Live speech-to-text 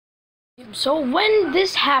So when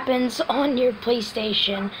this happens on your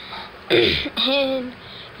PlayStation and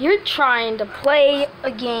you're trying to play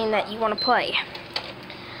a game that you want to play.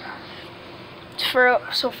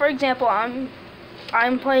 For example, I'm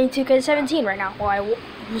playing 2K17 right now. Well, I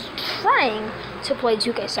was trying to play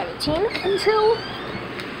 2K17 until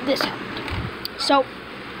this happened. So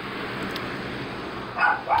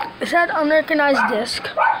it said unrecognized disc.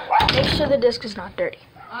 Make sure the disc is not dirty.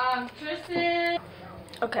 Tristan.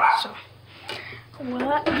 Okay, so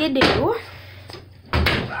what you do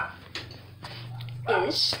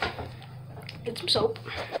is get some soap,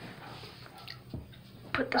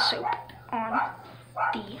 put the soap on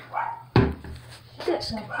the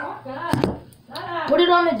disc, put it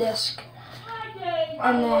on the disc,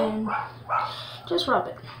 and then just rub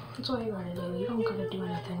it. That's all you're gonna do. You don't gotta do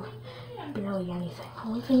anything, barely anything. The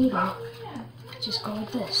only thing you do is just go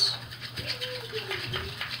like this.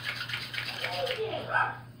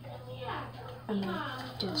 And then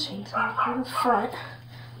do the same thing for the front,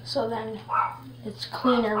 so then it's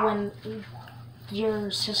cleaner when your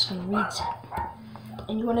system reads it.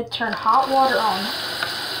 And you want to turn hot water on.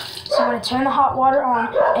 So you want to turn the hot water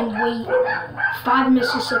on and wait 5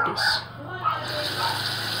 Mississippis.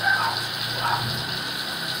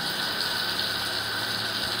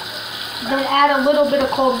 Then add a little bit of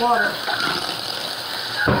cold water.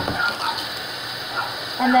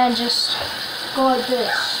 And then just go like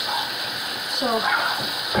this. So,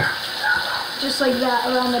 just like that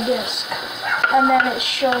around the disc. And then it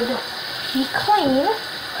should be clean.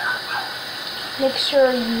 Make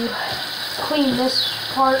sure you clean this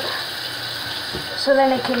part so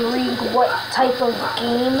then it can read what type of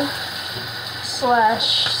game /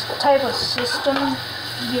 type of system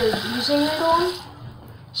you're using it on.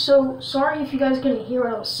 So, sorry if you guys couldn't hear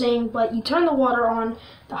what I was saying, but you turn the water on,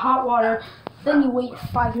 the hot water, then you wait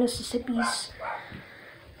 5 Mississippis.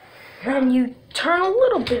 Then you turn a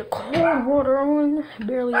little bit of cold water on,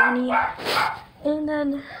 barely any, and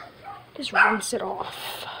then just rinse it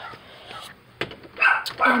off.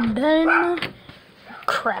 And then,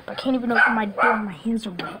 crap, I can't even open my door, my hands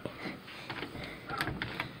are wet.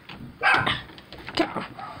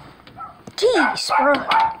 Jeez, bro.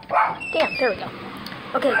 Damn, there we go.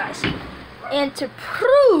 Okay, guys, and to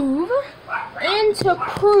prove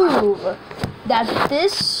that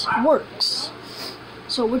this works,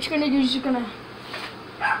 so what you're gonna do is you're gonna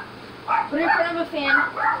put it in front of a fan,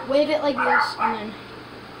 wave it like this, and then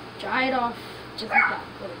dry it off just like that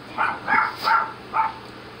with a towel.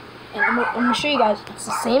 And I'm gonna show you guys. It's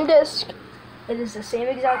the same disc. It is the same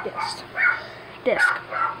exact disc.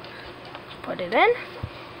 Put it in.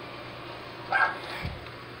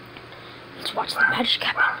 Let's watch the magic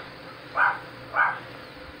happen.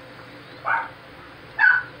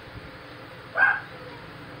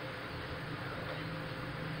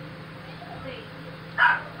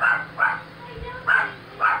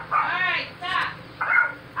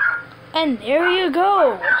 And there you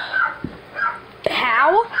go.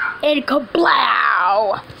 Pow and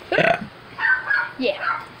kablow.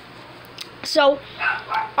 Yeah. So,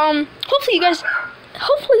 hopefully this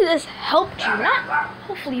helped you.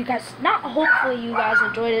 Hopefully you guys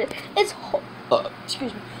enjoyed it.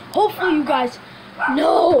 Excuse me. Hopefully you guys.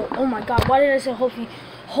 No. Oh my God. Why did I say hopefully?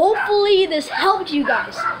 Hopefully this helped you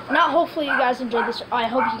guys. Not hopefully you guys enjoyed this. I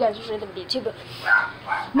hope you guys enjoyed the video too. But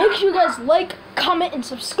make sure you guys like, comment, and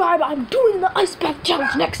subscribe. I'm doing the ice bath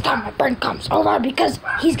challenge next time my friend comes over because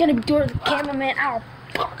he's gonna be doing the cameraman. Ow.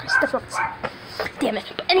 Damn it.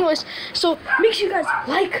 But anyways, so make sure you guys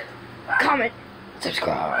like, comment,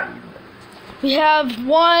 subscribe. We have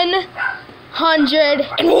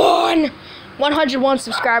 101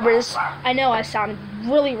 subscribers. I know I sound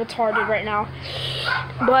really retarded right now,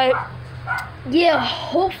 but yeah,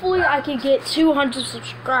 hopefully I can get 200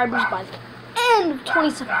 subscribers by the end of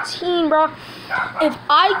 2017, bro. If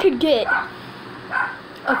I could get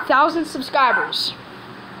 1,000 subscribers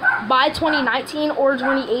by 2019 or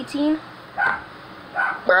 2018,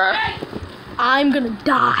 bruh, I'm gonna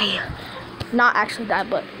die. Not actually die,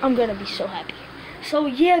 but I'm gonna be so happy. So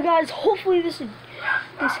yeah, guys, hopefully this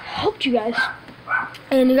helped you guys.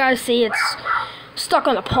 And you guys see it's stuck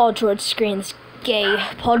on the Paul George screen. This gay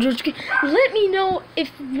Paul George screen. Let me know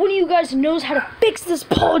if one of you guys knows how to fix this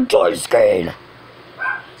Paul George screen.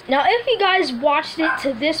 Now, if you guys watched it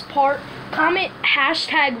to this part, comment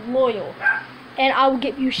 #loyal, and I will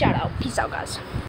give you a shout out. Peace out, guys.